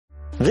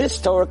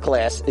This Torah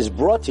class is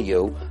brought to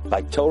you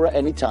by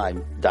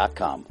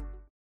TorahAnytime.com.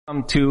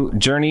 Welcome to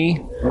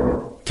Journey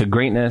to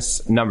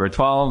Greatness number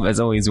 12.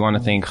 As always, we want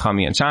to thank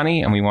Chami and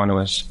Shani, and we want to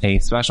wish a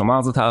special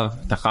mazel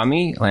tov to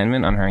Chami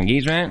Landman on her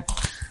engagement.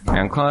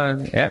 And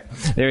Claude, yep,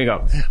 there you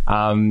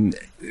go.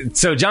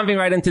 So jumping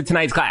right into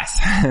tonight's class.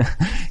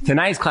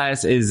 Tonight's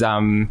class is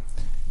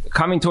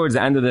coming towards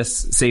the end of this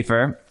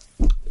sefer.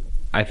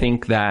 I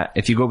think that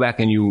if you go back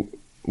and you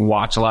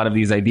watch a lot of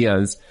these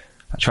ideas,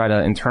 try to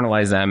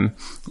internalize them,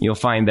 you'll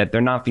find that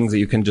they're not things that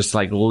you can just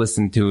like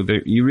listen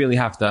to. You really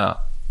have to,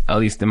 at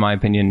least in my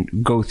opinion,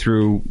 go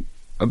through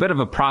a bit of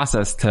a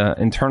process to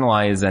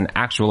internalize and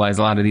actualize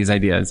a lot of these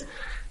ideas.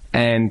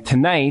 And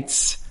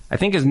tonight's, I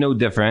think, is no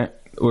different.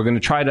 We're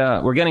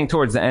getting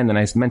towards the end, and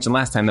I mentioned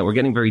last time that we're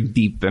getting very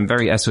deep and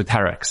very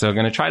esoteric. So we're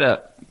going to try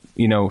to,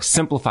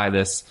 simplify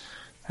this,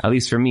 at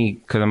least for me,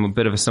 because I'm a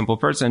bit of a simple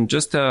person,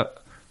 just to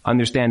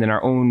understand in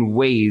our own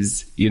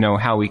ways,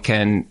 how we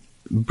can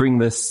bring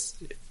this,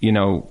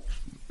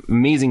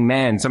 amazing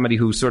man, somebody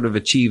who sort of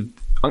achieved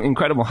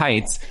incredible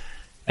heights,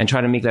 and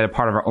try to make that a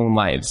part of our own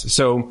lives.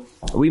 So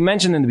we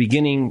mentioned in the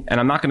beginning,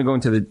 and I'm not going to go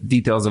into the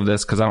details of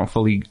this because I don't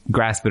fully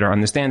grasp it or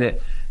understand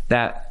it,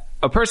 that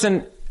a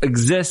person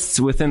exists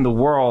within the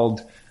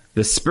world,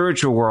 the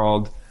spiritual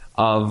world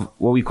of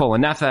what we call a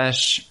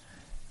nefesh.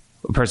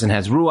 A person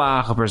has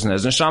ruach, a person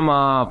has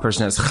neshama, a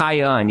person has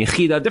chaya and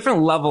yechida,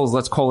 different levels,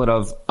 let's call it,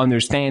 of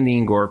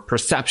understanding or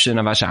perception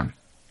of Hashem.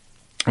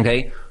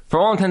 Okay? For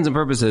all intents and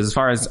purposes, as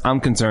far as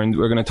I'm concerned,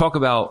 we're going to talk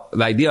about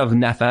the idea of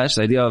nefesh,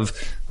 the idea of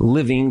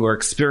living or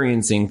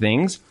experiencing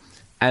things.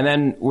 And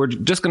then we're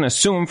just going to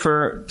assume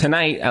for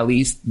tonight, at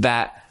least,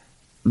 that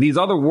these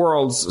other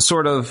worlds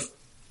sort of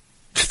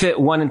fit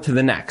one into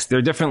the next. There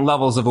are different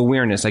levels of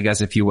awareness, I guess,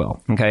 if you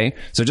will. Okay?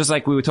 So just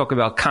like we would talk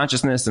about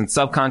consciousness and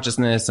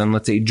subconsciousness and,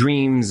 let's say,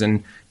 dreams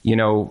and,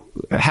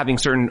 having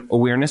certain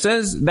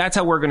awarenesses, that's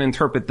how we're going to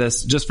interpret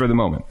this just for the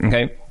moment.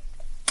 Okay?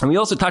 And we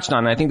also touched on,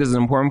 and I think this is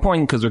an important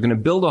point because we're going to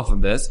build off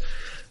of this,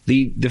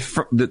 the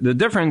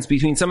difference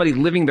between somebody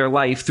living their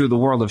life through the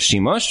world of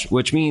shimush,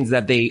 which means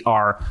that they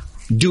are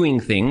doing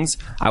things.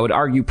 I would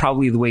argue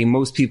probably the way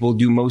most people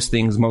do most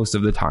things most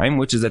of the time,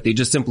 which is that they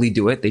just simply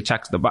do it. They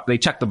check the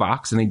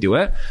box and they do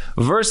it,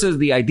 versus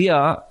the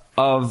idea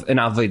of an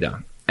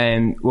avodah.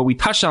 And what we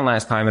touched on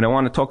last time, and I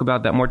want to talk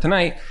about that more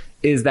tonight,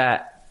 is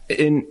that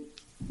in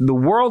the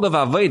world of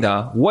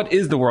avodah, what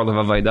is the world of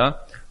avodah?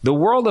 The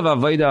world of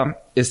avodah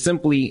is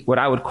simply what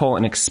I would call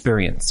an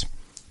experience.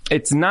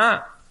 It's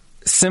not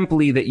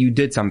simply that you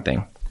did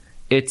something.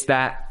 It's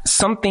that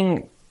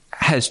something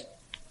has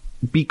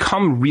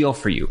become real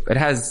for you. It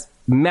has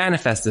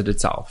manifested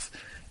itself.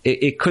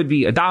 It could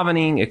be a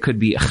davening, it could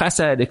be a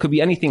chesed, it could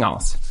be anything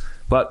else.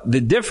 But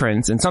the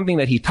difference, and something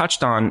that he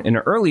touched on in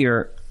an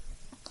earlier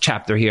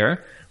chapter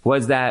here,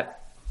 was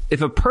that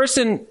if a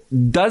person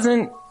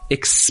doesn't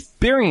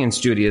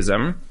experience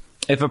Judaism,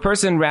 if a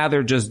person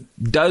rather just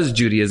does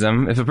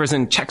Judaism, if a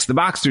person checks the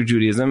box through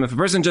Judaism, if a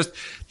person just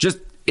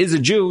is a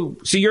Jew,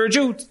 so you're a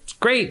Jew, it's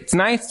great, it's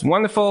nice, it's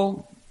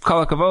wonderful,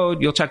 kol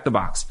hakavod, you'll check the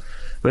box.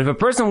 But if a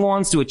person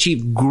wants to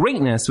achieve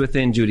greatness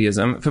within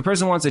Judaism, if a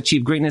person wants to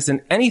achieve greatness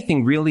in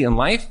anything really in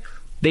life,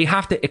 they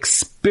have to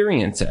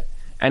experience it.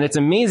 And it's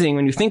amazing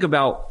when you think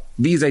about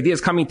these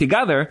ideas coming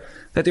together,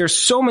 that there are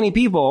so many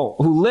people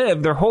who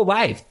live their whole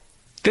life,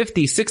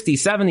 50, 60,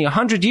 70,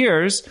 100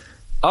 years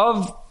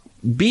of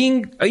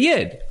being a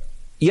Yid,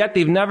 yet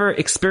they've never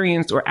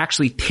experienced or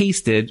actually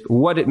tasted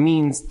what it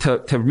means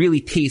to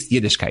really taste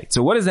Yiddishkeit.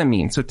 So what does that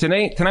mean? So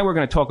tonight we're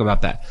going to talk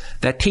about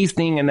that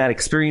tasting and that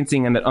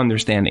experiencing and that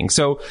understanding.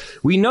 So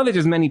we know that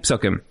there's many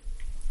psukim.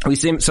 We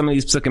say some of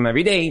these psukim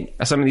every day.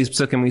 Some of these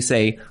psukim we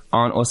say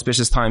on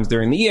auspicious times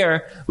during the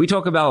year. We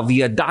talk about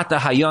v'yadata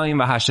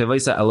hayom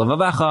v'hashevaisa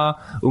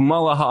elavavecha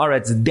umala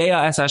haaretz dea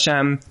es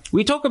Hashem.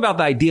 We talk about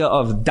the idea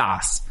of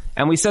das.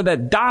 And we said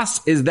that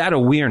das is that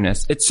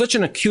awareness. It's such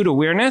an acute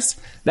awareness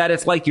that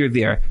it's like you're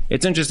there.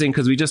 It's interesting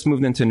because we just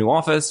moved into a new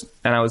office,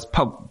 and I was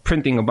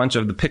printing a bunch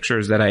of the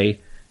pictures that I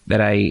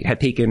had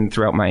taken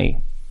throughout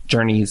my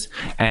journeys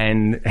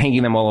and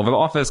hanging them all over the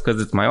office because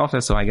it's my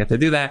office, so I get to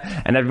do that.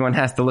 And everyone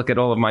has to look at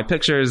all of my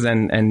pictures,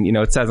 and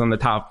it says on the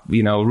top,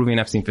 Ruven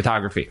Epstein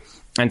Photography.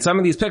 And some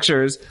of these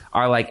pictures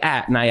are like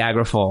at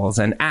Niagara Falls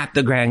and at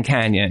the Grand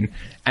Canyon.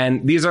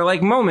 And these are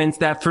like moments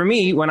that for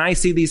me, when I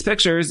see these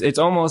pictures, it's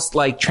almost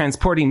like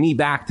transporting me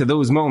back to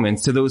those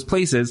moments, to those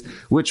places,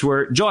 which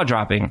were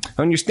jaw-dropping.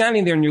 When you're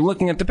standing there and you're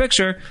looking at the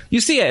picture, you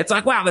see it. It's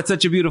like, wow, that's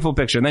such a beautiful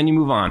picture. And then you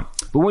move on.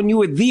 But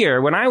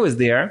when I was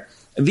there,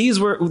 these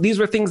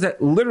were things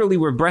that literally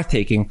were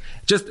breathtaking.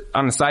 Just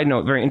on a side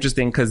note, very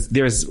interesting, because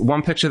there's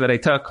one picture that I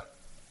took,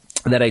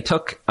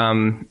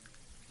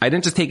 I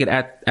didn't just take it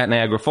at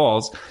Niagara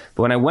Falls,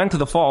 but when I went to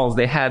the falls,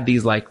 they had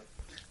these like,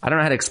 I don't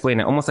know how to explain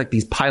it, almost like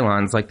these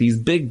pylons, like these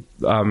big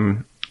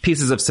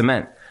pieces of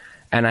cement.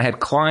 and I had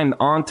climbed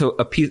onto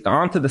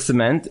the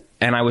cement,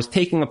 and I was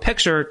taking a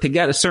picture to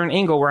get a certain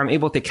angle where I'm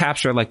able to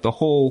capture like the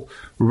whole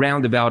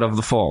roundabout of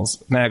the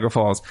falls, Niagara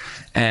Falls.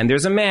 And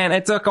there's a man,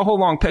 it's like a whole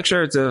long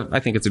picture. I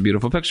think it's a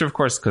beautiful picture, of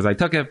course, because I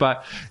took it,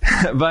 but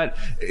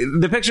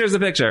the picture is the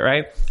picture,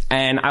 right?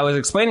 And I was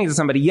explaining to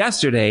somebody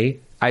yesterday,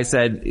 I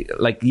said,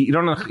 like, you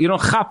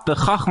don't chap the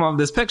chachma of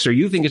this picture.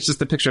 You think it's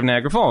just a picture of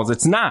Niagara Falls.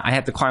 It's not. I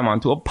had to climb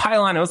onto a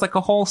pylon. It was like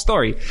a whole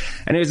story.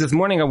 And it was this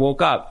morning I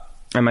woke up,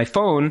 and my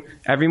phone,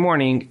 every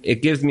morning,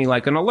 it gives me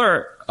like an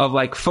alert of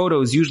like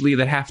photos usually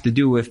that have to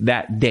do with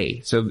that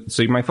day. So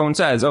my phone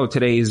says, oh,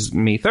 today's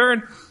May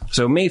 3rd.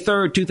 So May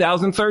 3rd,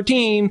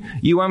 2013,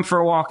 you went for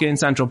a walk in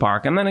Central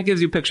Park. And then it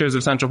gives you pictures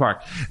of Central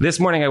Park. This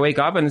morning I wake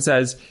up and it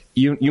says,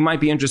 you might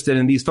be interested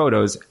in these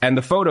photos. And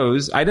the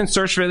photos, I didn't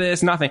search for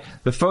this, nothing.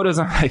 The photos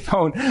on my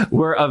phone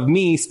were of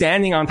me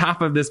standing on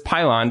top of this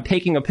pylon,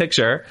 taking a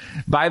picture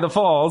by the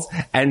falls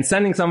and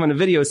sending someone a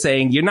video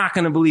saying, you're not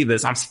going to believe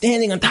this. I'm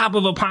standing on top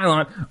of a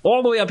pylon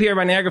all the way up here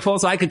by Niagara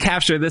Falls so I could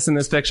capture this in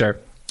this picture.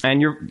 And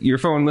your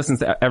phone listens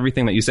to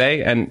everything that you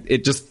say, and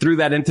it just threw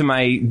that into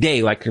my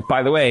day. Like,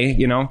 by the way,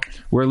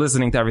 we're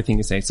listening to everything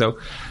you say. So,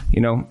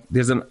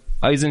 there's an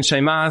Eisen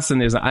Shemas and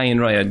there's an Ayin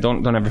Roya.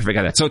 Don't ever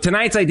forget that. So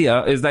tonight's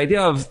idea is the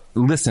idea of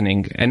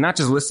listening, and not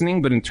just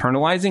listening, but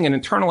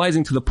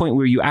internalizing to the point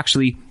where you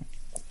actually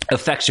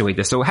effectuate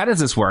this. So how does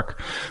this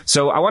work?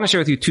 So I want to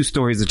share with you two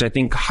stories which I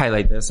think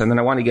highlight this, and then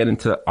I want to get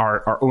into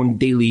our own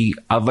daily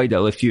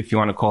avodah, if you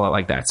want to call it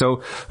like that.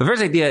 So the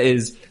first idea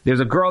is there's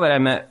a girl that I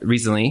met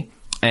recently,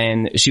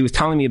 and she was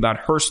telling me about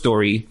her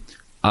story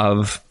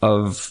of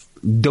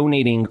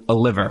donating a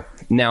liver.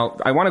 Now,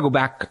 I want to go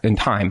back in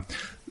time.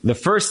 The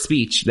first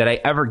speech that I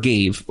ever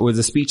gave was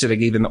a speech that I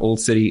gave in the old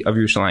city of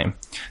Yerushalayim.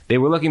 They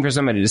were looking for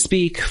somebody to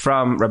speak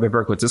from Rabbi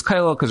Berkowitz's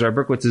Kailo, because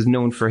Rabbi Berkowitz is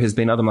known for his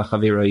Bein Adam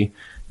LaChaveroi,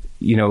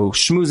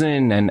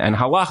 shmuzin and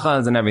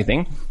halachas and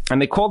everything.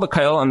 And they called the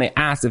Kailo and they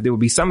asked if there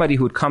would be somebody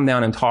who would come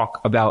down and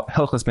talk about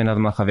Hilchos Bein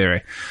Adam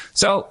LaChaveroi.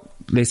 So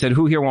they said,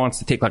 who here wants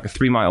to take like a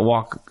 3-mile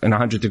walk in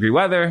 100-degree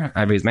weather?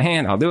 I raised my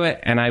hand, I'll do it.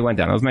 And I went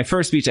down. It was my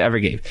first speech I ever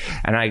gave.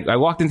 And I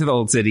walked into the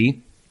old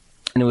city,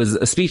 and it was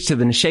a speech to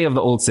the Neshei of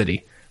the old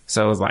city.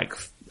 So it was like,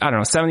 I don't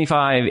know,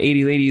 75,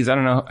 80 ladies. I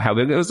don't know how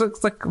big. It was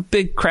like a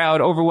big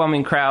crowd,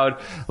 overwhelming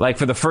crowd, like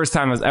for the first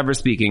time I was ever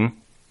speaking.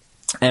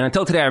 And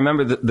until today, I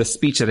remember the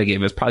speech that I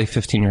gave. It was probably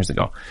 15 years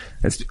ago.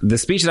 The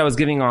speech that I was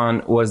giving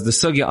on was the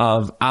sugya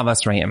of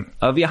Avas Reim,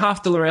 of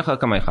Yahavta L'Recha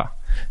Kamecha.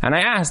 And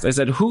I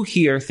said, who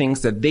here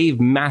thinks that they've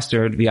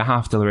mastered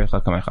Yahavta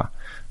L'Recha Kamecha?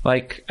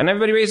 And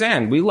everybody raised their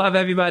hand. We love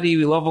everybody.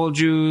 We love all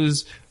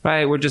Jews,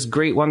 right? We're just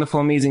great,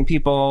 wonderful, amazing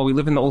people. We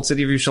live in the old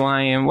city of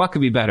Yerushalayim. What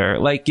could be better?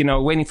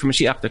 Waiting for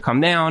Mashiach to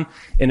come down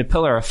in a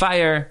pillar of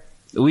fire.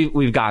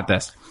 We've got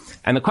this.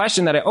 And the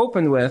question that I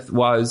opened with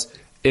was,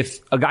 if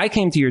a guy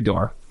came to your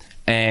door,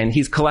 and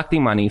he's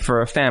collecting money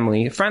for a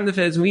family, a friend of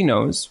his who he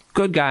knows,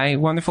 good guy,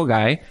 wonderful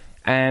guy,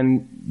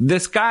 and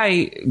this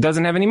guy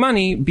doesn't have any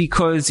money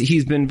because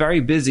he's been very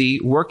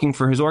busy working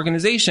for his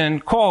organization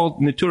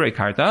called Neturei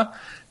Karta,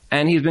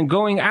 and he's been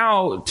going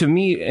out to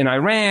meet in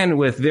Iran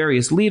with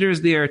various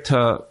leaders there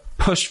to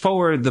push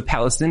forward the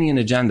Palestinian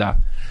agenda.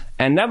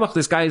 And Nebuch,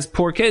 this guy's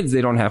poor kids,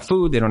 they don't have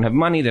food, they don't have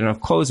money, they don't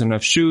have clothes, they don't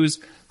have shoes.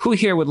 Who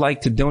here would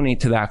like to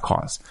donate to that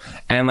cause?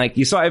 And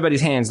you saw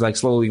everybody's hands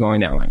slowly going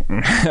down,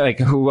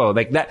 whoa,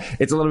 that.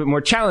 It's a little bit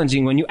more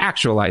challenging when you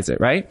actualize it,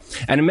 right?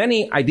 And in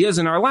many ideas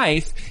in our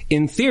life,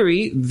 in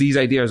theory, these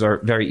ideas are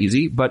very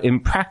easy, but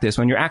in practice,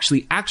 when you're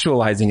actually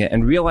actualizing it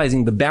and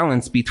realizing the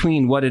balance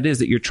between what it is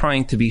that you're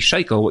trying to be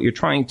sheikel, what you're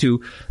trying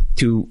to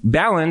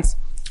balance,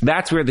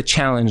 that's where the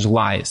challenge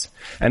lies.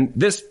 And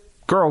this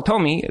girl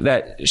told me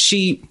that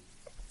she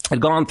had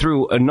gone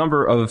through a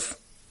number of,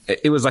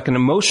 it was like an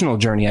emotional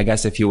journey, I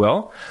guess, if you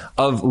will,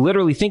 of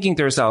literally thinking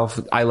to herself,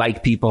 I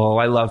like people,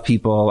 I love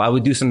people, I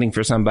would do something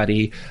for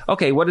somebody.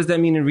 Okay, what does that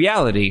mean in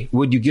reality?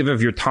 Would you give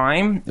of your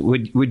time?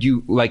 Would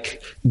you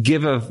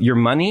give of your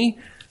money?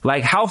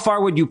 How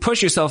far would you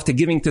push yourself to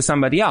giving to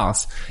somebody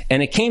else?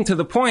 And it came to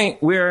the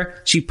point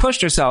where she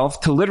pushed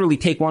herself to literally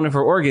take one of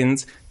her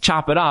organs,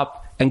 chop it up,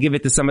 and give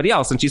it to somebody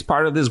else. And she's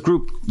part of this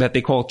group that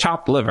they call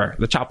chopped liver,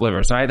 the chopped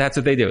livers, right? That's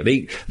what they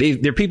do.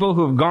 They're people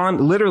who have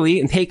gone literally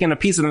and taken a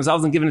piece of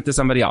themselves and given it to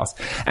somebody else.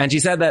 And she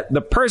said that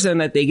the person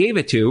that they gave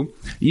it to,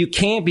 you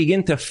can't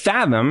begin to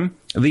fathom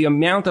the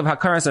amount of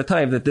hakaras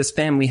hatov that this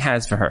family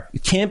has for her.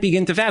 You can't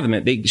begin to fathom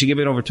it. She gave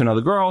it over to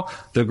another girl.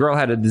 The girl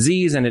had a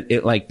disease and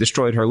it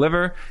destroyed her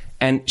liver.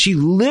 And she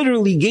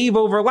literally gave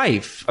over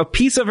life. A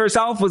piece of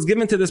herself was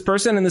given to this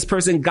person, and this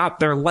person got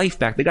their life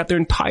back. They got their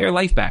entire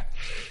life back.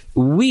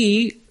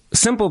 We,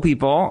 simple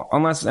people,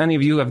 unless any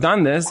of you have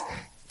done this,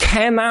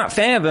 cannot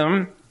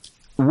fathom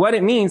what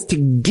it means to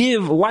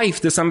give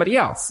life to somebody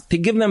else, to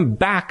give them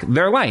back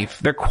their life,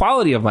 their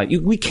quality of life.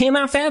 We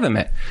cannot fathom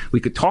it. We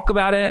could talk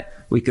about it,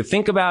 we could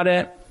think about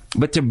it,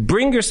 but to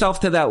bring yourself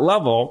to that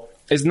level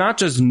is not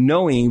just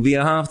knowing,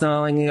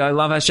 I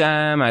love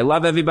Hashem, I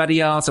love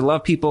everybody else, I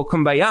love people,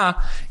 kumbaya.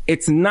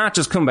 It's not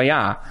just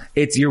kumbaya.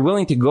 It's you're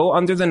willing to go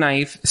under the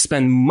knife,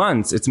 spend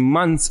months. It's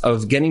months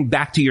of getting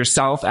back to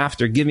yourself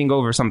after giving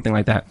over something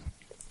like that.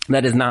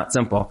 That is not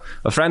simple.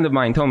 A friend of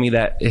mine told me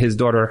that his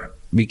daughter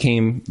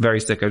became very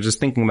sick. I was just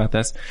thinking about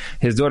this.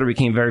 His daughter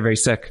became very, very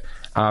sick.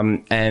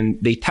 And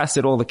they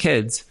tested all the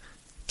kids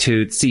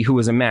to see who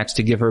was a match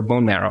to give her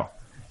bone marrow.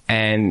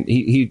 And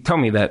he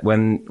told me that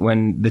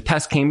when the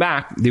test came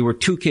back, there were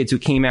 2 kids who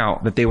came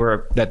out that they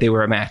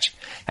were a match.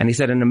 And he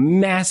said, and a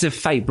massive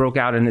fight broke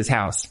out in his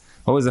house.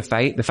 What was the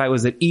fight? The fight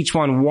was that each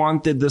one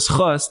wanted the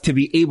schus to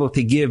be able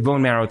to give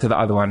bone marrow to the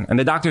other one. And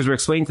the doctors were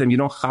explaining to them, you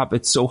don't chop,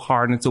 it's so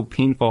hard and it's so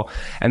painful.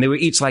 And they were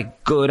each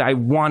like, good, I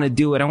want to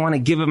do it. I want to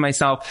give it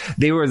myself.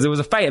 There was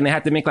a fight and they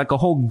had to make like a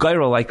whole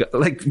gyro,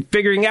 like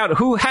figuring out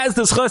who has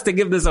the schus to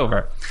give this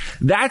over.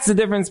 That's the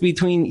difference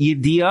between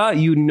yediyah,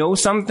 you know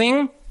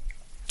something,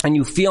 and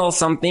you feel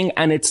something,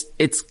 and it's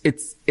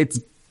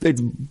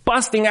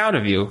busting out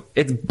of you.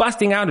 It's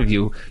busting out of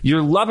you.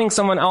 You're loving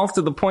someone else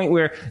to the point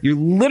where you're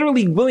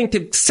literally willing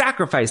to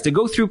sacrifice, to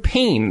go through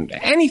pain,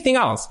 anything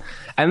else.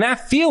 And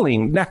that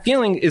feeling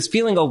is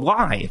feeling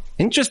alive.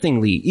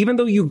 Interestingly, even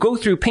though you go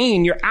through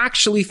pain, you're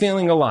actually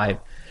feeling alive.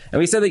 And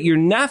we said that your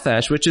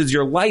nefesh, which is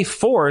your life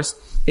force,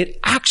 it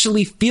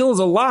actually feels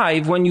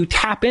alive when you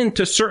tap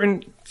into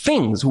certain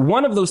things.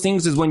 One of those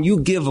things is when you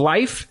give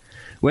life.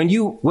 When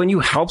you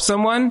help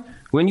someone,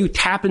 when you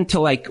tap into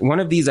like one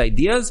of these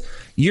ideas,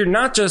 you're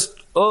not just,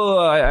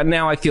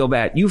 now I feel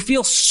bad. You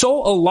feel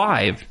so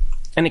alive,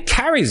 and it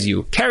carries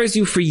you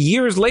for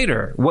years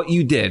later, what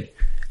you did.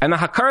 And the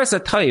hakaras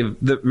hatov,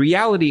 the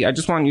reality, I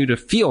just want you to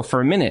feel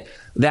for a minute,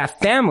 that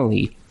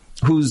family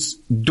whose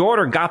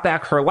daughter got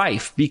back her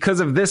life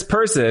because of this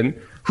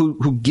person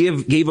who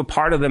gave a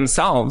part of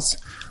themselves,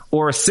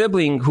 or a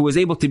sibling who was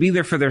able to be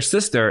there for their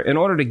sister in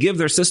order to give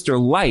their sister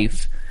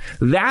life,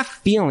 that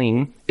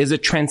feeling is a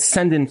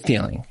transcendent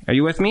feeling. Are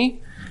you with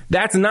me?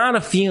 That's not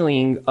a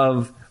feeling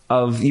of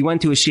you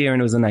went to a shir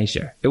and it was a nice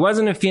shir. It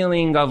wasn't a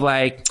feeling of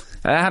like,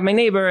 I have my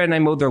neighbor and I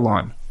mowed their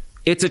lawn.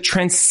 It's a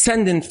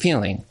transcendent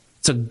feeling.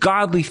 It's a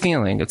godly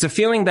feeling. It's a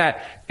feeling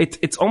that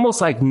it's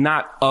almost like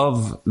not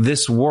of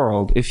this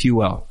world, if you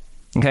will.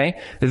 Okay?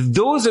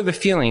 Those are the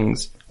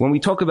feelings. When we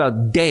talk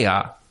about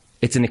dea,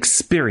 it's an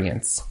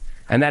experience.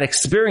 And that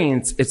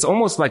experience, it's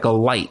almost like a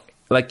light.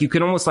 Like you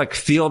can almost like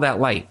feel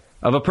that light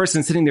of a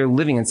person sitting there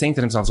living and saying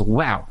to themselves,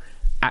 wow,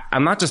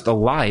 I'm not just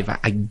alive,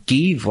 I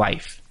gave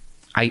life.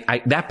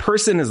 That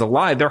person is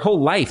alive, their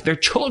whole life, their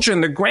children,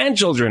 their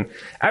grandchildren,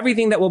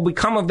 everything that will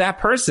become of that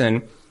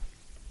person,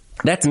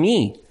 that's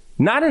me.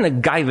 Not in a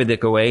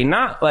gaivadik way,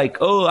 not like,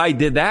 oh, I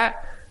did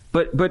that,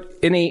 but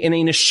in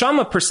a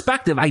neshama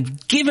perspective,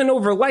 I've given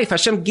over life.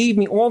 Hashem gave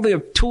me all the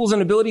tools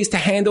and abilities to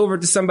hand over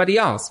to somebody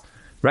else.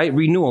 Right?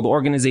 Renewal, the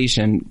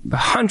organization,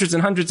 hundreds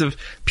and hundreds of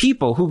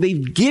people who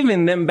they've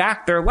given them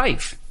back their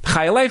life.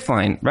 Chai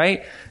Lifeline,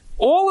 right?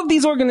 All of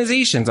these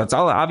organizations, that's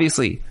all,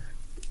 obviously,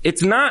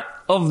 it's not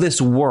of this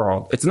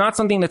world. It's not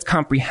something that's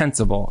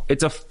comprehensible.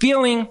 It's a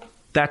feeling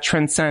that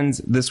transcends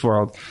this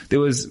world.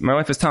 My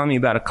wife was telling me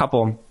about a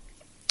couple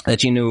that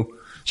she knew.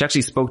 She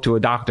actually spoke to a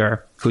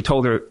doctor who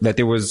told her that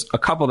there was a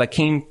couple that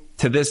came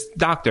to this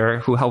doctor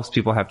who helps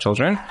people have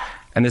children.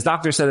 And this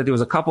doctor said that there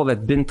was a couple that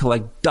had been to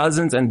like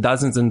dozens and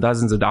dozens and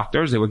dozens of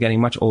doctors. They were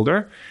getting much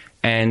older.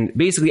 And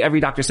basically every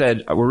doctor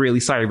said, we're really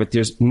sorry, but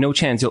there's no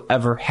chance you'll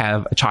ever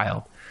have a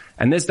child.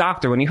 And this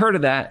doctor, when he heard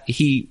of that,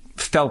 he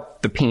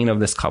felt the pain of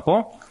this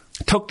couple,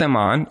 took them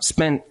on,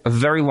 spent a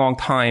very long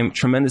time,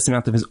 tremendous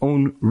amount of his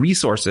own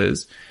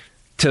resources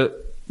to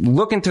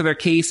look into their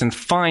case and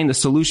find a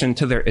solution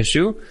to their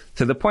issue,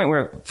 to the point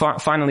where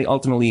finally,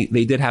 ultimately,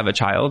 they did have a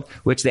child,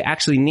 which they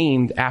actually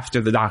named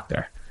after the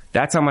doctor.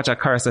 That's how much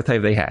hakaras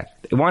hatov they had.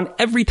 They want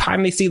every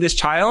time they see this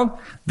child,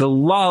 the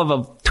love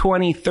of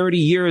 20, 30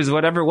 years,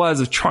 whatever it was,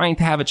 of trying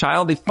to have a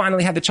child. They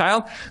finally had the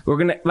child. We're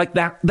gonna, like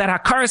that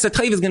hakaras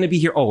hatov is gonna be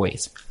here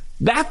always.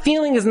 That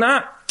feeling it's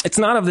not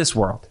of this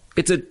world.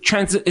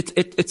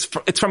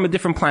 It's from a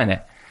different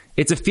planet.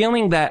 It's a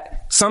feeling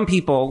that some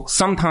people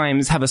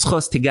sometimes have a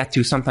schus to get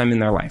to sometime in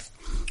their life.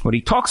 What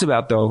he talks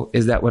about, though,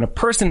 is that when a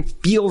person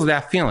feels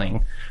that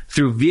feeling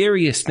through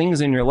various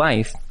things in your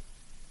life,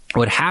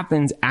 what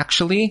happens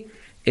actually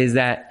is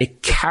that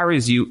it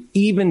carries you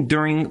even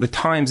during the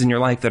times in your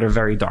life that are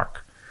very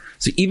dark.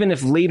 So even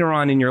if later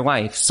on in your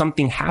life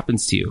something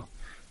happens to you,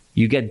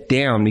 you get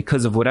down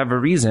because of whatever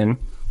reason,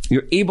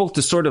 you're able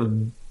to sort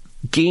of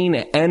gain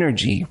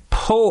energy,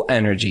 pull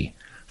energy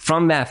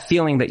from that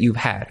feeling that you've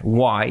had.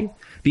 Why?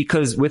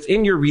 Because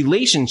within your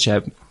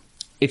relationship,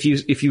 if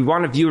you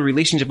want to view a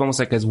relationship almost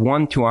like as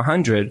 1 to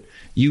 100,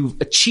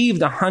 you've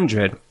achieved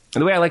 100.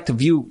 And the way I like to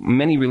view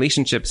many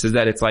relationships is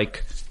that it's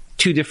like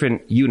 2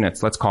 different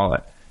units, let's call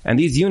it. And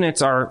these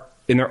units are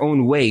in their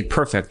own way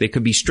perfect. They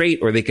could be straight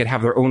or they could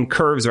have their own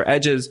curves or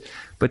edges.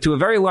 But to a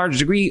very large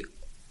degree,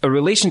 a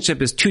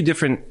relationship is 2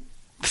 different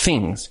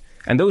things.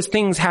 And those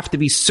things have to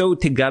be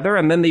sewed together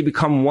and then they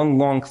become one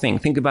long thing.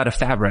 Think about a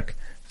fabric.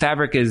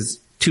 Fabric is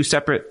 2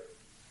 separate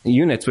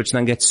units which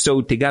then get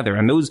sewed together.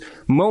 And those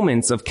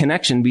moments of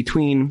connection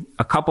between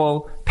a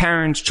couple,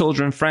 parents,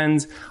 children,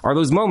 friends, are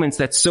those moments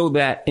that sew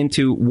that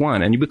into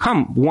one. And you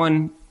become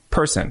one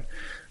person.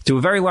 To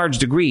a very large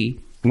degree,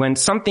 when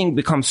something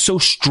becomes so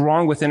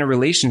strong within a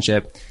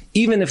relationship,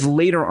 even if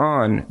later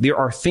on there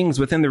are things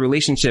within the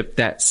relationship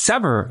that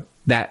sever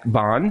that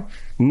bond,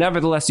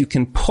 nevertheless you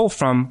can pull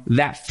from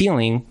that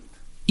feeling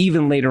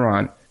even later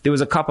on. There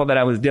was a couple that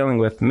I was dealing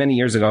with many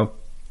years ago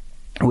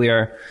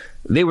where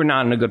they were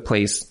not in a good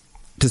place,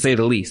 to say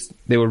the least.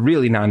 They were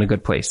really not in a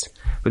good place.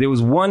 But there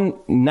was one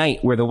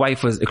night where the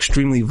wife was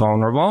extremely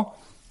vulnerable,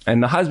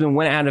 and the husband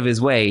went out of his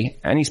way,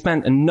 and he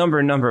spent a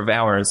number of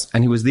hours,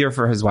 and he was there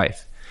for his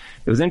wife.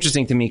 It was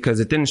interesting to me because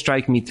it didn't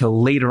strike me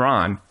till later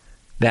on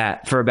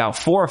that for about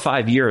 4 or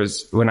 5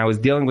 years, when I was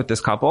dealing with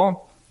this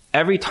couple,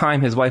 every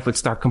time his wife would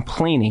start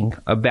complaining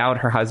about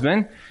her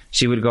husband,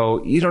 she would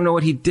go, "You don't know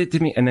what he did to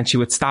me." And then she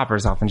would stop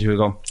herself and she would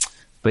go,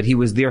 "But he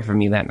was there for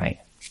me that night."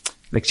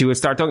 Like she would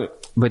start talking,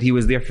 "But he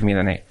was there for me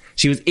that night."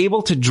 She was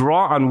able to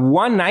draw on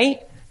one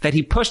night that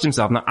he pushed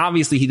himself. Now,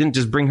 obviously, he didn't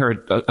just bring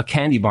her a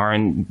candy bar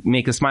and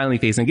make a smiley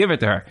face and give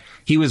it to her.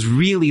 He was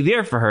really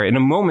there for her in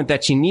a moment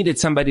that she needed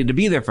somebody to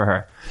be there for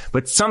her.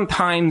 But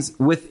sometimes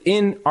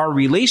within our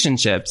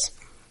relationships,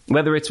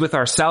 whether it's with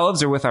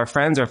ourselves or with our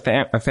friends or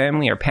our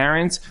family or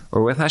parents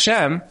or with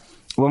Hashem,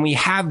 when we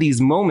have these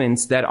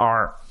moments that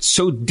are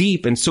so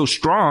deep and so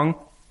strong,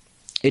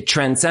 it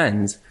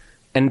transcends.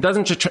 And it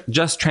doesn't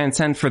just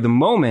transcend for the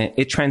moment,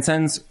 it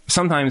transcends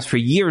sometimes for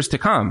years to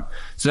come.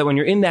 So that when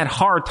you're in that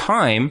hard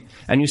time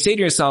and you say to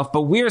yourself,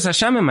 "But where's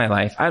Hashem in my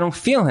life? I don't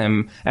feel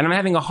him, and I'm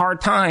having a hard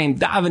time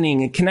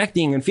davening and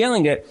connecting and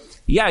feeling it."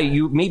 Yeah,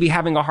 you may be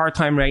having a hard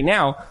time right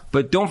now,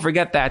 but don't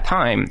forget that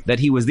time that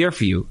he was there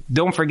for you.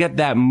 Don't forget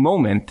that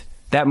moment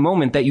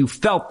that you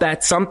felt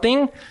that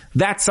something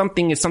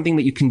is something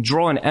that you can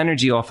draw an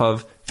energy off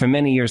of for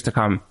many years to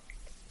come.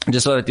 I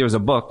just saw that there was a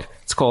book.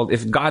 It's called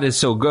 "If God is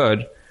So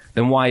Good,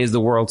 Then Why Is the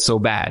World So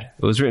Bad?"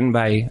 It was written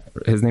by,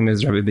 his name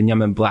is Rabbi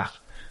Benjamin Blach.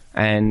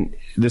 And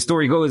the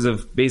story goes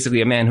of basically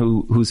a man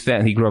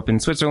he grew up in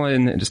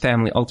Switzerland, and his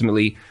family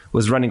ultimately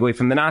was running away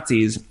from the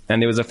Nazis,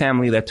 and there was a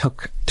family that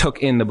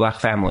took in the Blach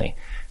family.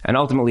 And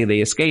ultimately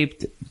they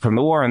escaped from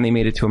the war and they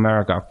made it to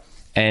America.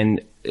 And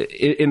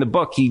in the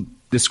book he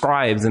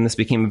describes, and this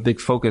became a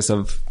big focus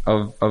of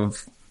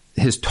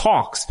his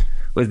talks,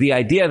 was the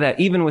idea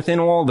that even within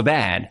all the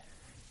bad,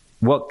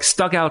 what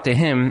stuck out to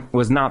him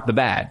was not the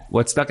bad.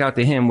 What stuck out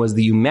to him was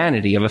the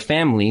humanity of a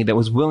family that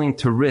was willing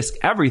to risk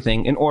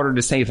everything in order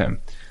to save him.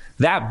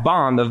 That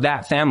bond of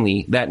that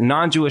family, that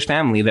non-Jewish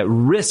family that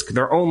risked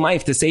their own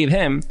life to save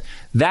him,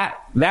 that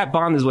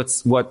bond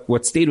is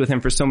what stayed with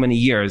him for so many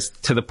years,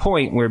 to the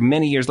point where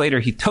many years later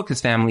he took his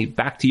family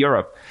back to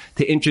Europe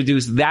to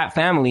introduce that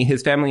family,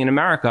 his family in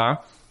America,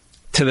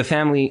 to the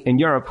family in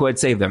Europe who had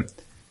saved them.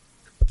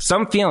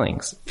 Some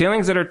feelings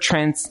that are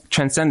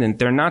transcendent,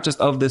 they're not just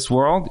of this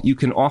world. You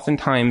can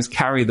oftentimes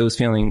carry those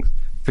feelings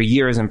for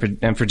years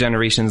and for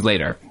generations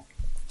later.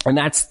 And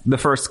that's the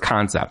first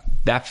concept,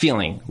 that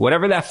feeling.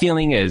 Whatever that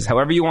feeling is,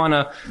 however you want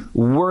to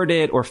word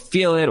it or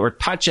feel it or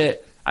touch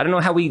it, I don't know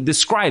how we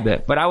describe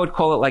it, but I would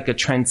call it like a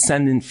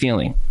transcendent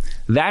feeling.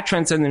 That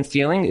transcendent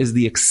feeling is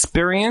the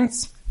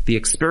experience of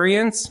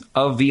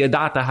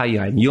V'yadata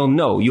Hayim. You'll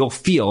know, you'll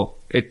feel.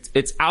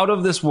 It's out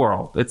of this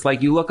world. It's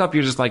like you look up,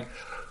 you're just like,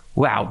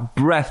 wow,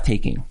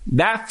 breathtaking.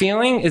 That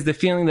feeling is the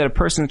feeling that a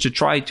person should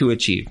try to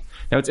achieve.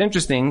 Now, it's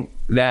interesting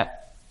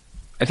that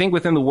I think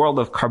within the world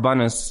of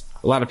karbanos,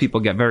 a lot of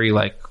people get very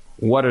like,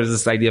 what is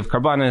this idea of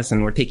karbanos?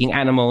 And we're taking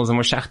animals and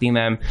we're shechting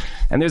them.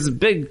 And there's a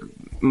big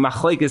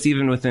machlekes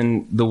even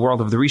within the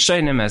world of the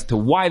Rishonim as to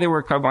why there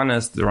were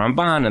karbanos, the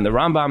Ramban and the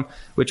Rambam,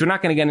 which we're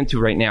not going to get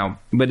into right now.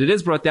 But it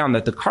is brought down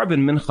that the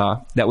carbon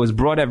mincha that was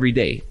brought every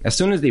day, as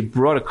soon as they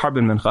brought a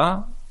carbon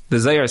mincha, the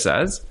Zohar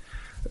says,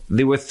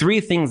 there were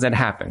 3 things that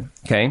happened,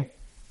 okay? And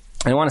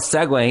I want to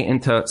segue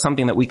into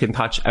something that we can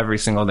touch every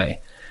single day.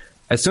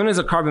 As soon as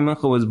a carbon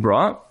mincha was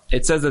brought,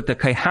 it says that the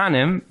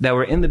Kaihanim that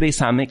were in the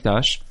Beis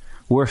HaMikdash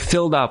were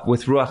filled up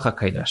with Ruach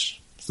HaKodesh.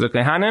 So the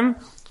Kaihanim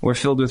were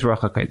filled with Ruach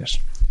HaKodesh.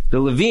 The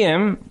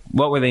Leviim,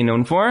 what were they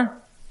known for?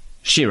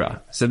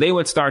 Shira. So they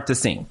would start to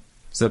sing.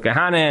 So the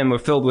Kaihanim were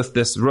filled with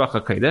this Ruach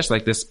HaKodesh,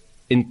 like this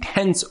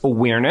intense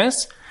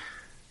awareness.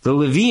 The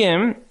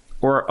Leviim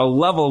were a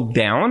level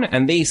down,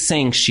 and they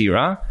sang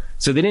Shira.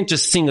 So they didn't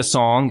just sing a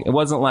song. It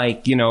wasn't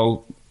like,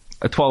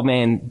 a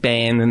 12-man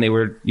band and they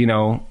were,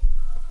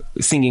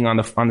 singing on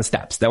the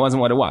steps. That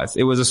wasn't what it was.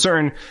 It was a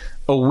certain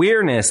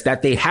awareness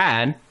that they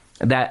had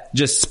that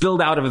just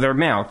spilled out of their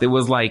mouth. It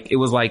was like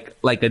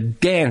a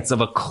dance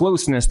of a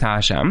closeness to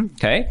Hashem.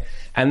 Okay.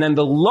 And then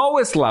the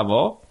lowest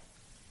level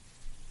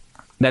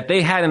that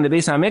they had in the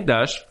Beis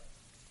HaMikdash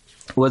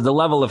was the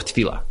level of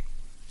tefillah.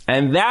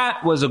 And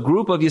that was a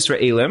group of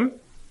Yisraelim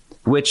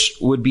which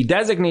would be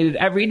designated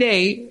every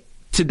day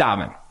to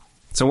daven.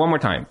 So one more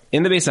time.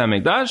 In the Beis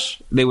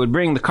HaMikdash, they would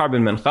bring the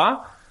carbon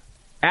mincha.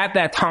 At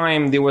that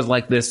time, there was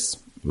like this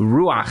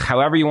ruach,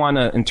 however you want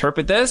to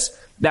interpret this,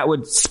 that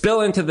would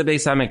spill into the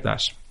Beis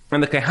HaMikdash.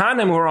 And the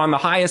Kehanim who are on the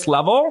highest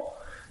level,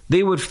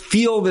 they would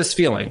feel this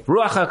feeling,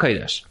 Ruach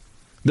HaKodesh.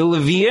 The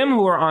Leviim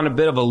who are on a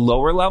bit of a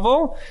lower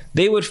level,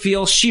 they would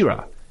feel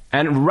Shira.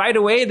 And right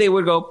away they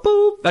would go,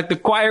 boop, like the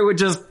choir would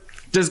just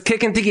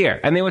kick into gear,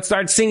 and they would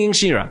start singing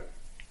Shira.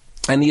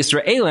 And the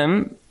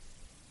Yisraelim,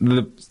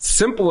 the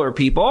simpler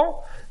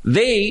people,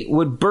 they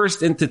would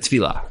burst into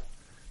tefillah.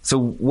 So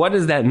what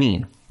does that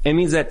mean? It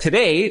means that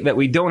today, that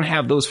we don't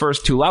have those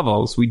first two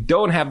levels, we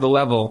don't have the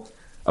level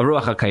of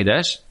Ruach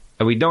HaKodesh,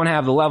 and we don't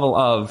have the level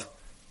of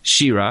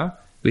Shira.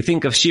 We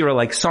think of Shira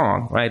like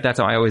song, right? That's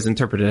how I always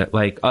interpret it.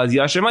 Like,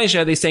 Yasher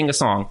Maisha, they sang a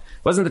song.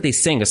 It wasn't that they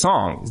sang a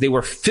song. They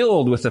were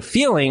filled with a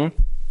feeling,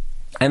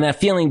 and that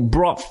feeling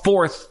brought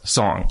forth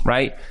song,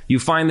 right? You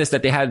find this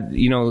that they had,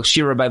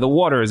 Shira by the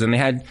waters, and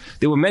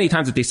there were many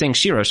times that they sang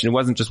Shira. It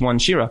wasn't just one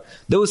Shira.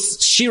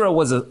 Those Shira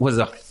was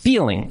a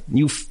feeling.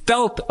 You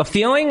felt a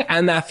feeling,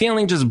 and that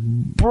feeling just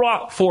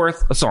brought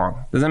forth a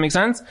song. Does that make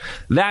sense?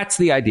 That's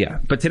the idea.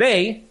 But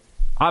today,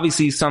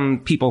 obviously some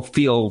people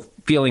feel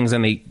feelings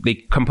and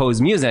they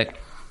compose music,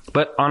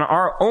 but on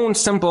our own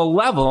simple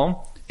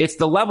level, it's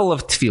the level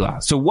of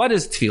tefillah. So what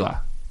is tefillah?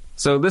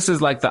 So this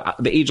is like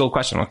the age-old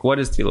question, like what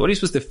is tefillah? What are you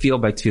supposed to feel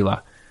by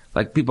tefillah?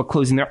 Like people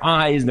closing their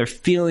eyes, they're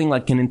feeling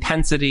like an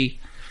intensity.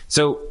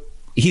 So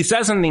he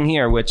says something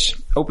here which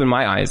opened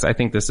my eyes. I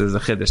think this is a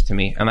chiddush to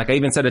me. And like I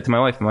even said it to my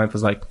wife, and my wife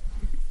was like,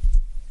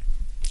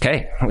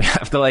 okay, we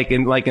have to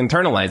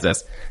internalize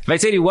this. If I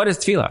say to you, what is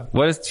tefillah?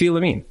 What does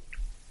tefillah mean?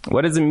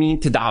 What does it mean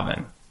to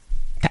daven?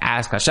 To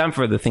ask Hashem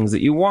for the things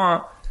that you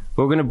want.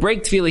 We're going to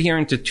break tefillah here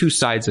into two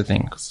sides of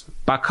things.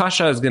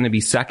 Bakasha is going to be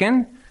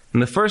second.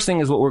 And the first thing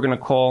is what we're going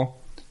to call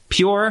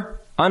pure,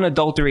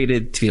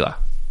 unadulterated tefillah.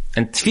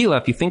 And tefillah,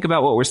 if you think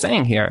about what we're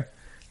saying here,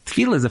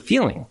 tefillah is a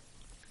feeling.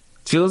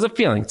 Tefillah is a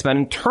feeling. It's about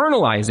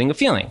internalizing a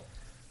feeling.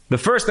 The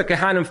first, the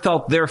Kehanim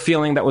felt their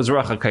feeling, that was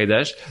Ruach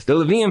HaKodesh. The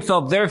Leviim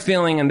felt their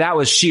feeling, and that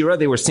was Shira,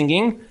 they were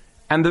singing.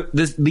 And the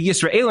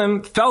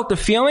Yisraelim felt the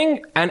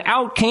feeling, and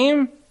out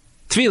came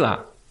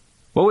tefillah.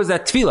 What was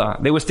that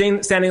tefillah? They were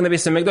standing in the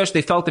Beis HaMikdash,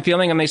 they felt the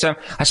feeling, and they said,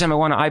 Hashem, I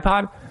want an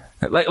iPod.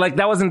 Like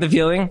that wasn't the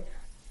feeling,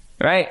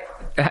 right?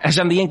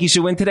 Hashem, the Yankees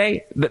should win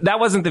today. That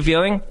wasn't the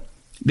feeling.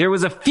 There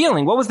was a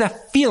feeling. What was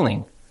that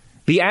feeling?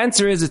 The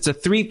answer is it's a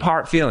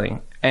 3-part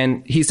feeling.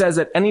 And he says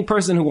that any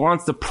person who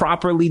wants to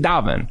properly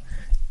daven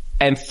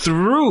and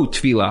through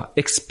tefillah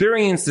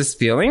experience this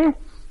feeling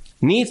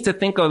needs to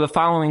think of the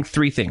following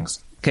 3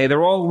 things. Okay,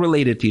 they're all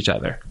related to each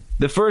other.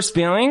 The first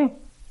feeling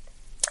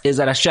is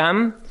that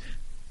Hashem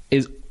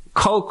is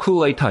kol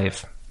kulei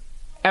tov.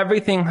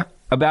 Everything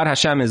about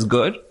Hashem is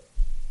good.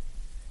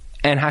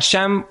 And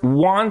Hashem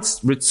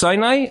wants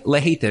ritzonai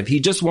lehetiv. He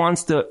just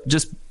wants to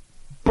just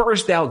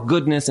burst out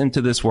goodness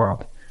into this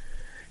world.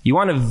 You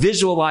want to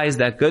visualize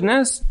that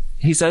goodness?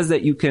 He says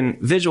that you can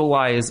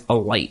visualize a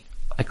light,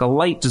 like a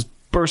light just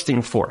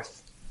bursting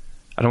forth.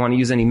 I don't want to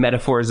use any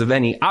metaphors of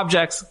any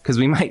objects because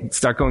we might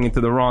start going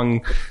into the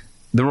wrong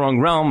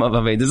realm of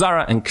Avodah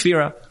Zarah and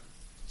Kfira.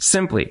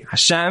 Simply,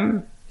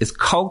 Hashem is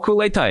kol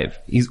kulei tov.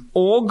 He's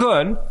all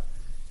good,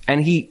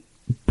 and he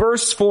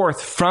bursts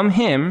forth from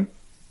him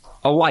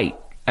a light.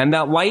 And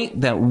that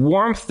light, that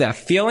warmth, that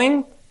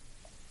feeling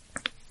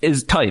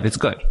is tov. It's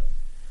good.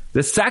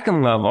 The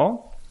second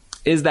level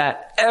is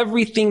that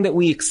everything that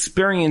we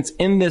experience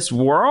in this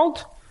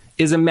world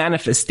is a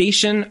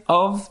manifestation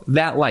of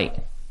that light.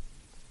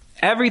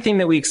 Everything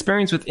that we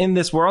experience within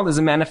this world is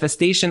a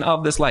manifestation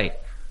of this light.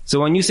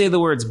 So when you say the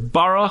words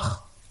Baruch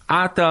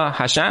Ata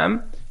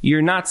Hashem,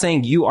 you're not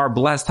saying you are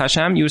blessed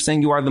Hashem, you're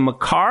saying you are the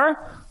makar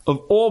of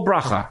all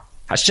bracha.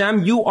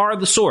 Hashem, you are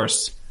the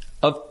source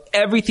of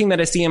everything that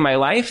I see in my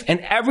life,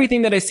 and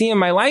everything that I see in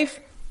my life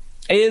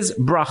is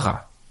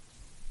bracha.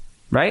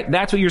 Right?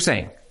 That's what you're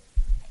saying.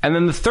 And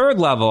then the third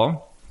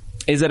level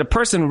is that a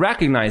person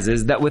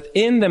recognizes that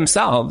within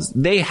themselves,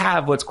 they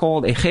have what's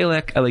called a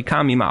chelek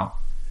elikam imal.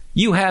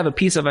 You have a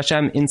piece of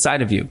Hashem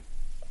inside of you.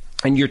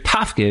 And your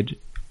tafkid,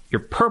 your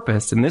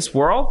purpose in this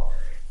world,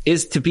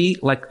 is to be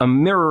like a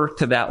mirror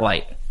to that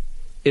light.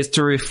 Is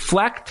to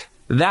reflect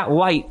that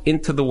light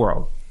into the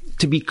world.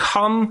 To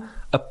become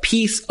a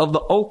piece of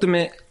the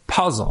ultimate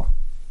puzzle.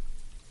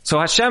 So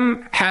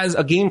Hashem has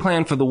a game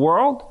plan for the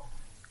world,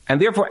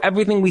 and therefore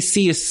everything we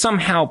see is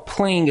somehow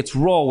playing its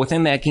role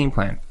within that game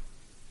plan.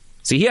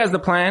 So he has the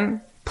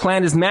plan.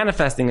 Plan is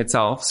manifesting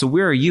itself. So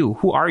where are you?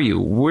 Who are you?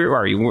 Where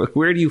are you?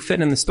 Where do you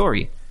fit in the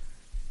story?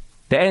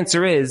 The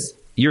answer is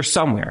you're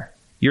somewhere.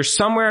 You're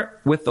somewhere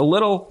with a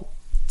little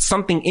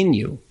something in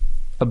you.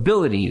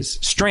 Abilities,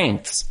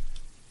 strengths,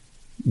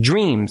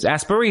 dreams,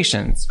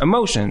 aspirations,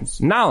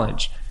 emotions,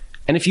 knowledge.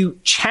 And if you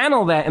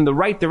channel that in the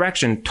right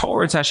direction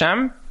towards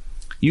Hashem,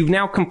 you've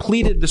now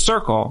completed the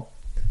circle.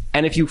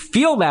 And if you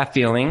feel that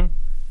feeling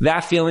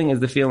is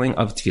the feeling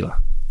of tefillah.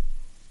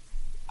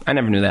 I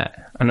never knew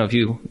that. I don't know if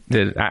you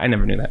did. I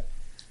never knew that.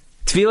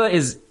 Tefillah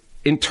is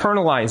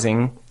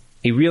internalizing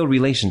a real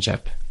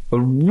relationship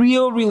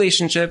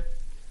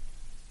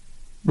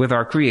with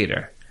our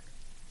Creator.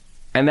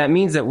 And that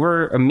means that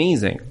we're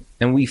amazing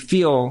and we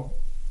feel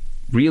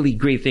really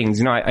great things.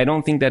 I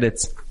don't think that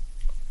it's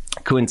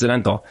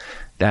coincidental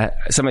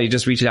that somebody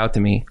just reached out to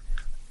me,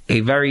 a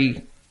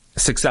very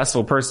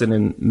successful person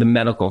in the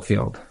medical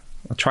field.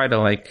 I'll try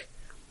to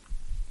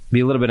be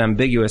a little bit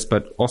ambiguous,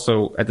 but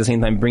also at the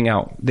same time bring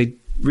out. They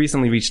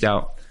recently reached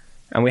out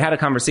and we had a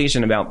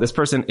conversation about this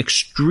person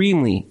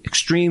extremely,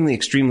 extremely,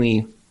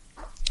 extremely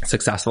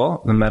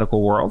successful in the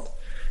medical world,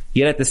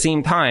 yet at the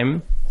same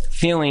time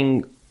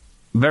feeling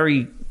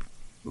very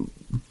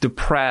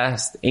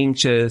depressed,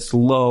 anxious,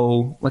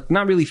 low,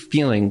 not really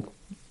feeling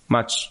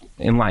much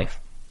in life.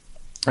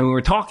 And we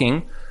were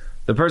talking,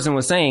 the person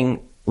was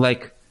saying, I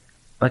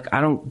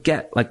don't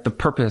get, the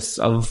purpose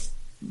of,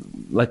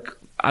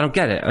 I don't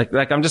get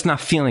it. I'm just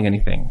not feeling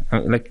anything.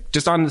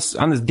 Just on this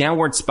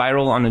downward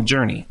spiral on a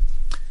journey.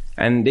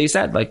 And they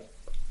said,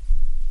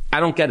 I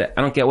don't get it.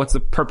 I don't get what's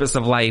the purpose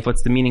of life.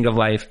 What's the meaning of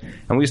life?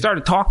 And we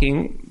started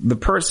talking, the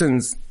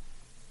person's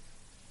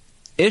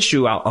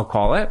issue, I'll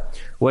call it,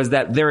 was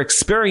that their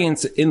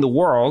experience in the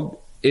world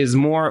is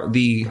more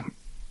the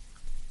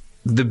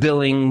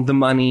billing, the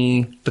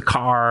money, the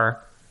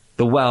car,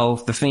 the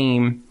wealth, the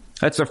fame.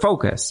 That's their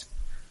focus.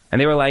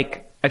 And they were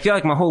like, I feel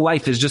like my whole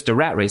life is just a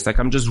rat race.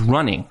 I'm just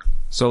running.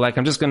 So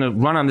I'm just going to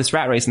run on this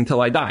rat race until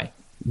I die.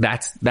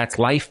 That's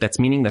life. That's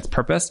meaning. That's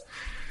purpose.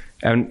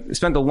 And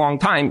spent a long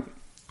time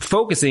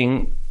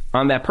focusing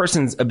on that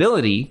person's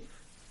ability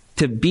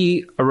to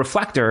be a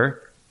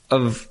reflector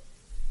of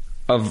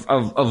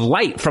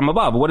light from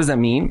above. What does that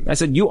mean? I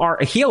said, you are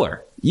a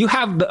healer. You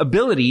have the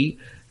ability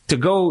to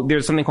go,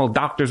 there's something called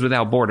Doctors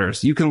Without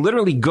Borders. You can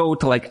literally go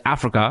to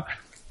Africa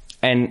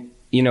and,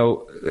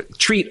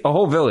 treat a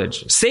whole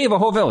village, save a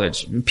whole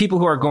village. People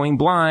who are going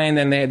blind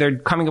and they're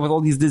coming up with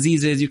all these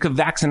diseases. You could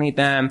vaccinate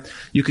them.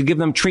 You could give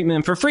them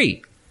treatment for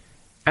free.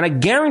 And I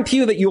guarantee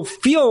you that you'll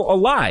feel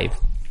alive.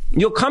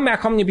 You'll come back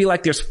home and you'll be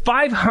like, there's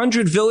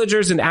 500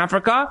 villagers in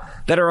Africa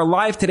that are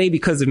alive today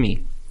because of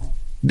me.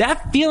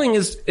 That feeling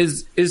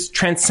is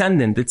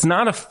transcendent. It's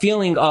not a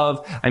feeling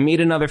of, I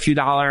made another few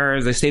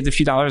dollars, I saved a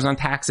few dollars on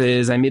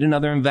taxes, I made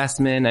another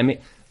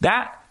investment,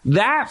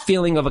 that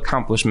feeling of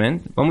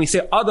accomplishment. When we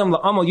say Adam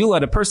la'amal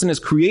yulad, a person is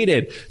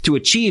created to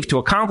achieve, to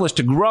accomplish,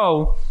 to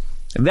grow,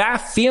 that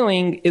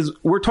feeling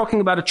we're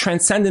talking about a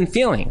transcendent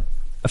feeling.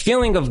 A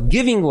feeling of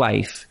giving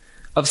life,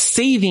 of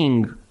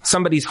saving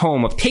somebody's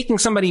home, of taking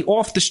somebody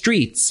off the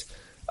streets,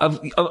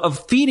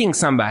 of feeding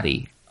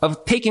somebody,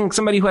 of taking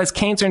somebody who has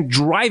cancer and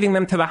driving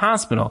them to the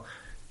hospital.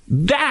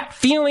 That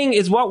feeling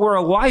is what we're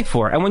alive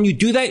for. And when you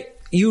do that,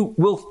 you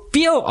will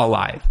feel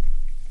alive.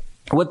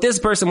 What this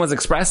person was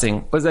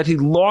expressing was that he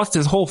lost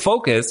his whole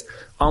focus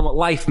on what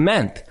life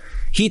meant.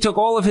 He took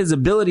all of his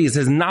abilities,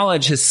 his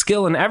knowledge, his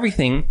skill and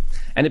everything,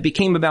 and it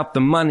became about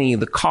the money,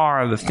 the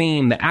car, the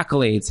fame, the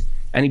accolades.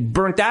 And he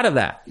burnt out of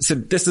that. He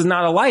said, this is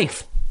not a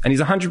life. And he's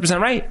 100%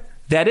 right.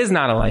 That is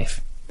not a life.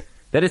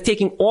 That is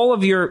taking all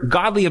of your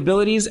godly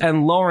abilities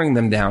and lowering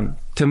them down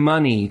to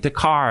money, to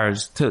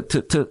cars,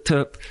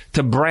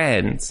 to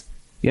brands.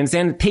 You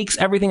understand? It takes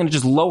everything and it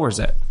just lowers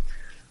it.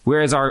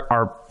 Whereas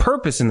our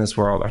purpose in this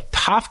world, our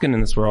tafkin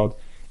in this world,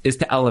 is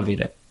to elevate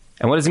it.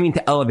 And what does it mean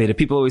to elevate it?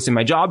 People always say,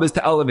 my job is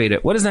to elevate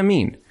it. What does that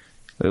mean?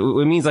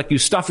 It means you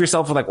stuff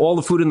yourself with all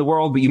the food in the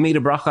world, but you made a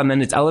bracha and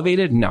then it's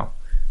elevated? No.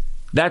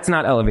 That's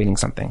not elevating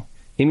something.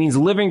 It means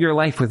living your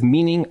life with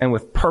meaning and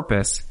with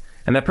purpose.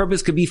 And that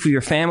purpose could be for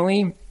your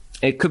family.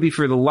 It could be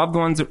for the loved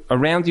ones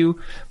around you,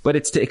 but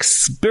it's to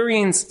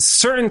experience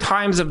certain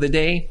times of the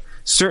day,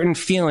 certain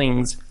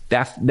feelings.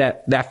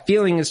 That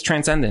feeling is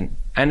transcendent.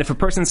 And if a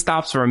person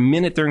stops for a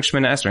minute during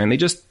Shemona Esrei and they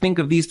just think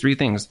of these three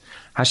things,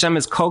 Hashem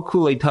is kol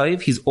kulei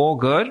tov, He's all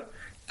good.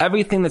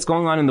 Everything that's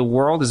going on in the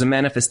world is a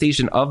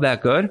manifestation of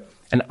that good.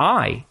 And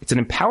it's an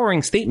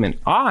empowering statement.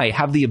 I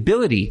have the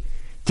ability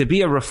to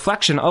be a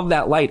reflection of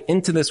that light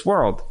into this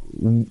world.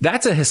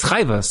 That's a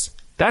hischayvus.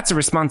 That's a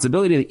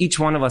responsibility that each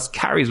one of us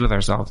carries with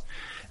ourselves.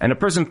 And a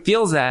person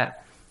feels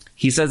that,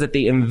 he says that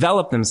they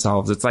envelop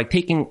themselves. It's like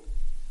taking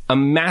a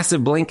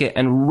massive blanket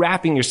and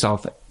wrapping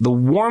yourself. The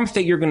warmth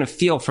that you're going to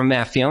feel from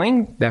that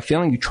feeling,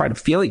 you try to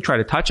feel it, you try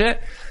to touch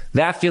it,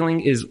 that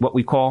feeling is what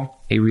we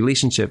call a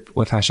relationship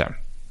with Hashem.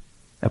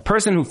 A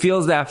person who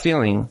feels that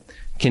feeling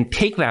can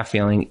take that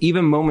feeling,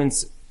 even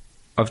moments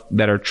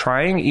that are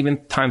trying,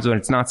 even times when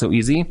it's not so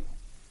easy,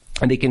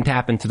 and they can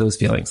tap into those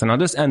feelings. And I'll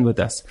just end with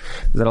this,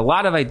 that a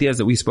lot of ideas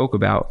that we spoke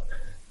about,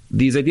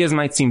 these ideas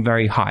might seem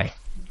very high.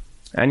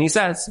 And he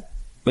says,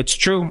 it's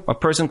true. A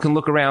person can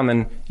look around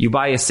and you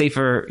buy a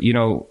sefer, a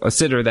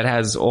siddur that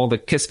has all the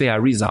Kisvei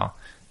Arizal.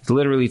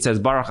 Literally it says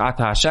Baruch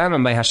Ata Hashem,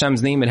 and by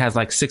Hashem's name it has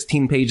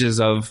 16 pages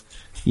of,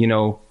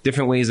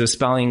 different ways of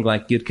spelling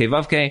Yud Kei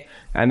Vav Kei.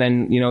 And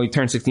then, you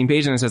turn 16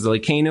 pages and it says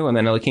Elokeinu, and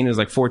then Elokeinu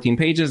is 14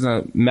 pages,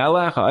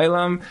 Melech,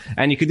 Ha'olam,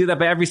 and you could do that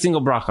by every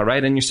single bracha,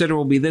 right? And your siddur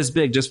will be this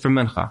big just for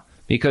Mincha.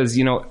 Because,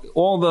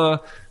 all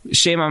the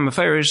Shema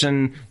Mefarish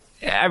and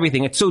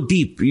everything, it's so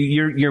deep,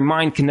 your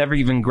mind can never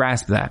even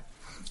grasp that.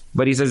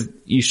 But he says,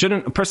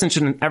 a person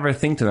shouldn't ever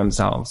think to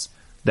themselves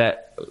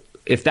that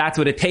if that's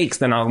what it takes,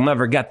 then I'll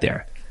never get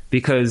there.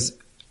 Because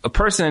a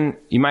person,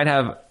 you might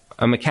have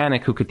a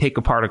mechanic who could take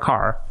apart a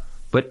car,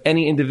 but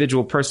any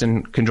individual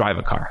person can drive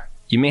a car.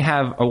 You may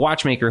have a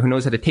watchmaker who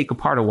knows how to take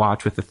apart a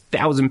watch with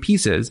 1,000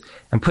 pieces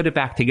and put it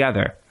back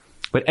together.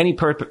 But any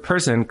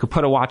person could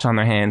put a watch on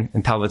their hand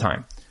and tell the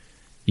time.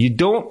 You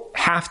don't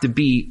have to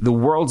be the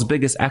world's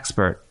biggest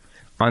expert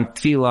on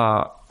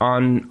tefillah,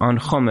 on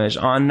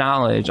chumash, on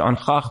knowledge, on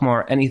chachma,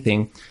 or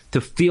anything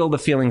to feel the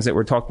feelings that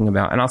we're talking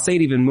about. And I'll say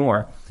it even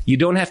more. You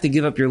don't have to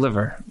give up your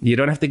liver. You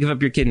don't have to give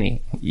up your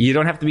kidney. You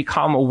don't have to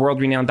become a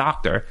world-renowned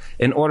doctor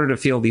in order to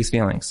feel these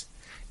feelings.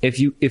 If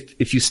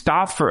you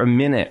stop for a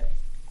minute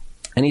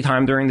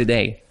anytime during the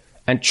day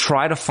and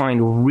try to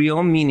find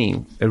real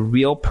meaning, a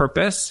real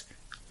purpose,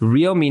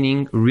 real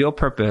meaning, real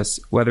purpose,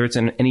 whether it's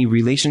in any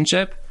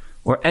relationship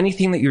or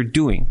anything that you're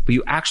doing, but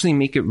you actually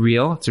make it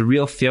real, it's a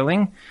real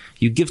feeling.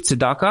 You give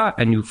tzedakah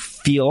and you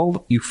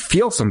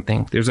feel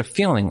something. There's a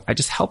feeling. I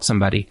just helped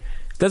somebody.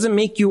 It doesn't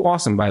make you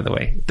awesome, by the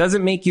way. It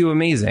doesn't make you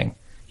amazing.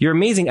 You're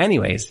amazing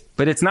anyways,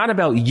 but it's not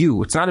about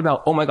you. It's not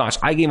about, oh my gosh,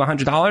 I gave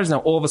 $100, now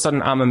all of a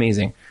sudden I'm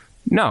amazing.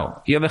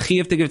 No, you have a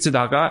chiyuv to give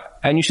tzedakah,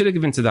 and you should have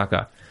given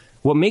tzedakah.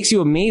 What makes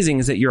you amazing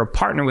is that you're a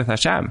partner with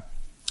Hashem.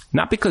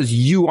 Not because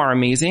you are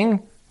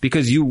amazing,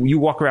 because you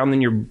walk around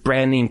in your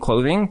brand name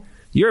clothing.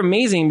 You're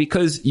amazing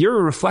because you're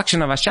a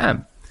reflection of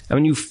Hashem. And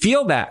when you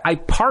feel that, I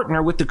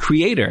partner with the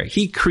Creator.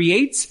 He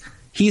creates,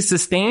 He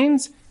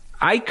sustains,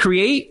 I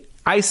create,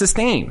 I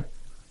sustain.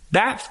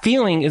 That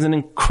feeling is an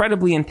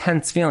incredibly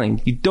intense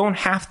feeling. You don't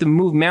have to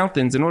move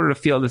mountains in order to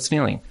feel this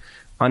feeling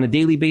on a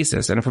daily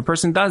basis. And if a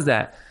person does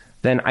that,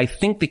 then I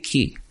think the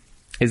key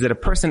is that a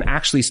person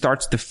actually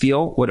starts to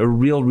feel what a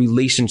real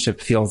relationship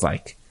feels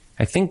like.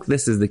 I think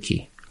this is the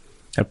key.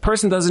 A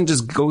person doesn't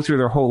just go through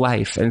their whole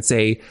life and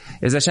say,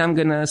 is Hashem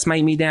going to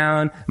smite me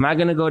down? Am I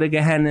going to go to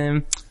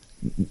Gehenna?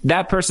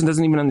 That person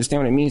doesn't even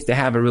understand what it means to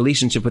have a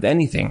relationship with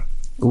anything,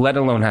 let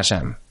alone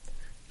Hashem.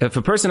 If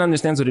a person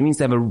understands what it means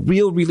to have a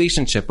real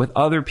relationship with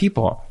other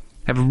people,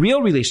 have a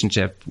real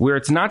relationship where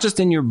it's not just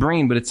in your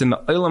brain, but it's in the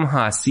Olam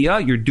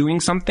HaAsiyah, you're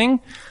doing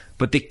something,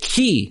 but the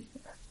key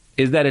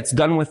is that it's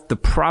done with the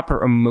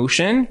proper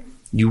emotion.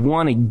 You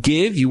want to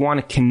give, you want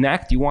to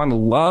connect, you want to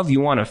love,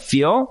 you want to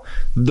feel.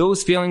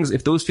 Those feelings,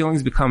 if those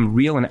feelings become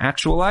real and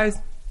actualized,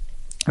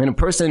 then a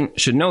person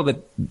should know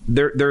that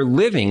you're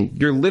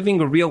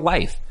living a real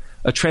life,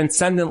 a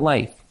transcendent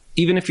life.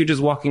 Even if you're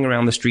just walking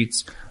around the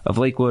streets of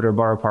Lakewood or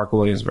Borough Park or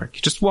Williamsburg,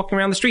 you're just walking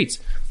around the streets.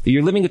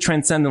 You're living a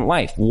transcendent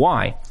life.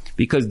 Why?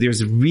 Because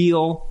there's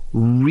real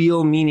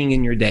meaning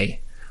in your day.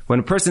 When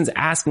a person's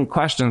asking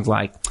questions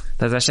like,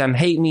 does Hashem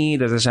hate me?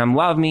 Does Hashem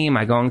love me? Am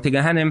I going to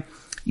Gehenna?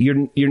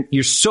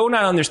 You're so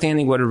not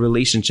understanding what a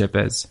relationship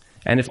is.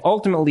 And if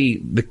ultimately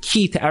the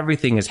key to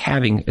everything is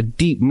having a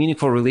deep,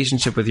 meaningful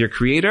relationship with your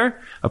Creator,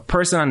 a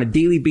person on a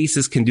daily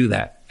basis can do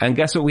that. And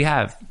guess what we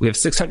have? We have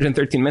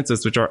 613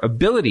 mitzvahs, which are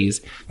abilities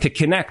to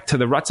connect to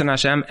the Ratzon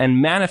Hashem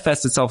and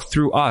manifest itself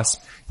through us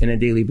in a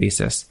daily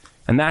basis.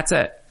 And that's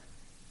it.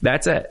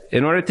 That's it.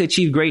 In order to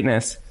achieve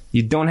greatness,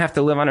 you don't have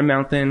to live on a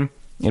mountain.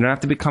 You don't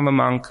have to become a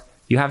monk.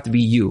 You have to be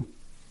you.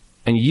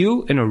 And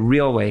you in a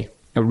real way.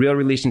 A real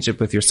relationship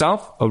with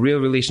yourself, a real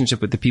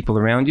relationship with the people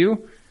around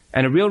you,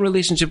 and a real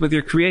relationship with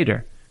your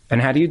Creator.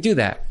 And how do you do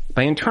that?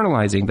 By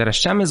internalizing that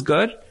Hashem is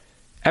good,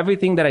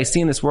 everything that I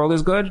see in this world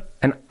is good,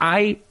 and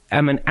I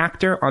am an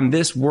actor on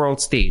this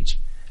world stage.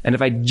 And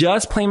if I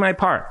just play my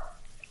part,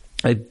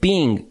 of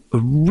being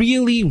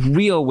really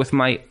real with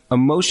my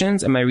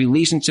emotions and my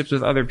relationships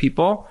with other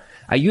people,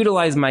 I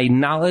utilize my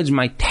knowledge,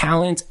 my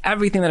talents,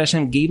 everything that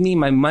Hashem gave me,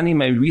 my money,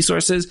 my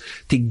resources,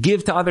 to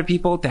give to other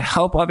people, to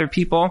help other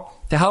people,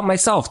 to help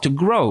myself, to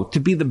grow, to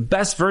be the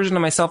best version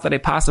of myself that I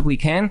possibly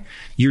can.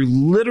 You're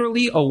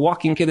literally a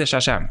walking Kiddush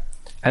Hashem.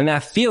 And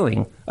that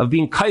feeling of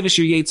being kaivish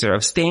your yetzer,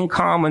 of staying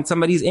calm when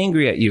somebody's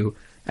angry at you,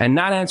 and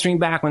not answering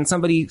back when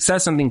somebody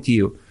says something to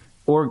you,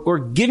 or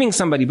giving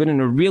somebody, but in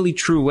a really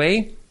true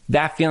way,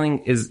 that feeling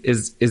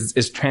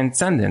is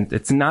transcendent.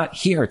 It's not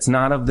here. It's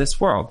not of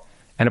this world.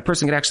 And a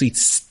person can actually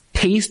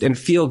taste and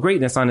feel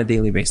greatness on a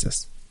daily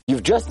basis.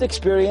 You've just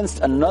experienced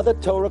another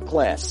Torah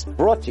class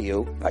brought to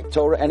you by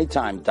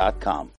TorahAnytime.com.